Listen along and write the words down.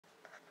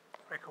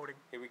recording.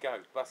 Here we go.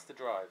 Bust the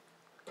drive.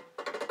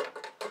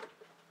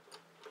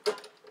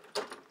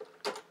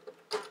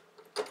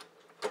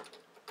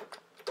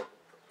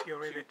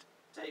 You're in it.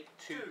 Take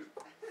two.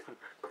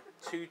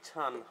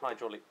 2-ton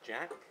hydraulic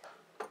jack.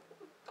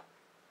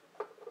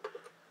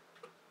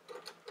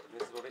 And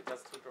this is what it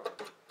does to the drive.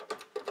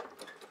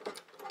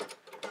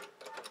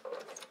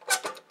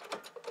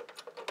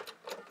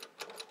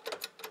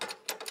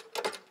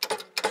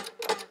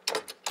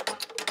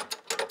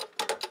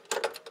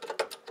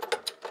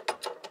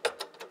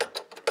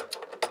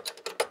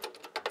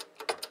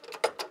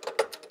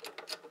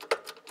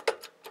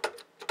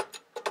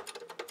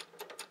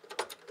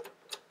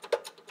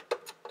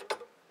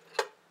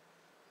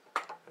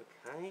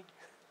 Okay.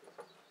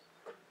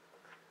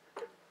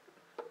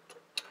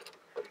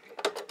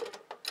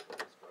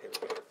 Here we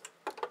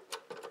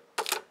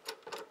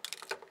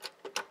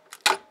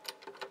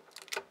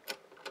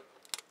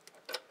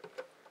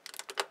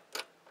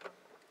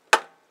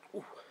go.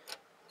 Ooh.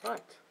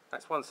 Right,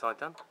 that's one side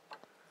done.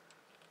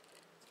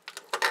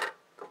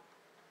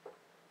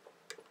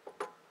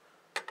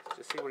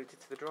 Just see what it did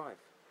to the drive.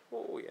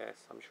 Oh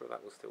yes, I'm sure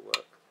that will still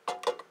work.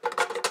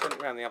 Turn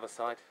it around the other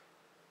side.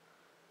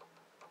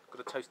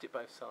 Got to toast it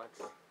both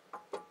sides.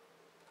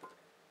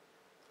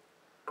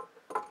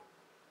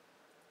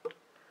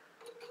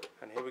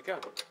 And here we go,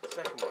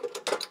 second one.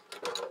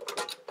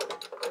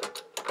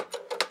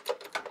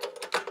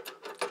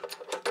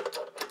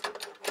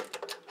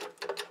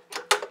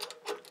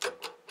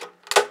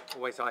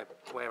 Always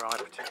wear eye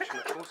protection,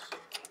 of course.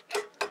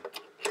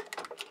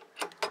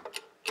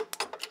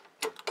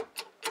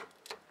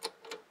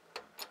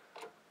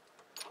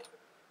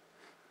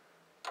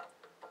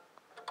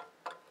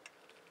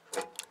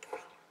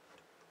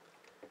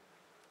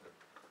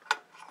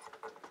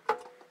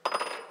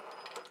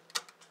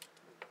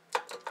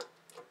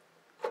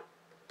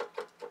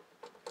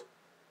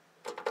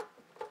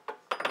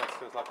 Almost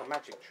feels like a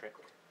magic trick.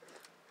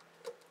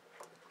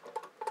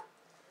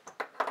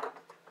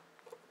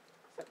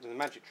 Except with the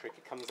magic trick,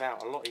 it comes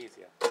out a lot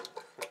easier.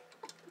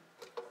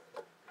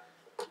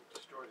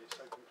 Destroyed it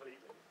so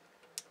completely.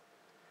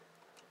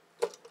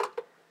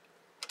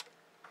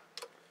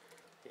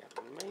 Yeah,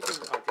 maybe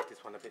I did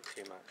this one a bit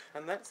too much.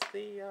 And that's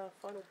the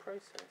final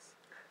process.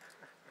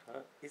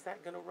 Is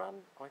that going to run?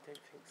 I don't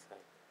think so.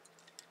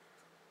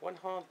 One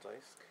hard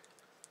disk,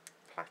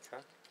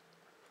 platter,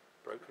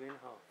 broken in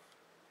half.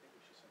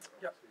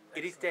 Yep.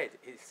 It is dead.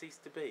 It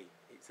ceased to be.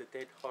 It's a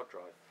dead hard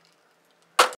drive.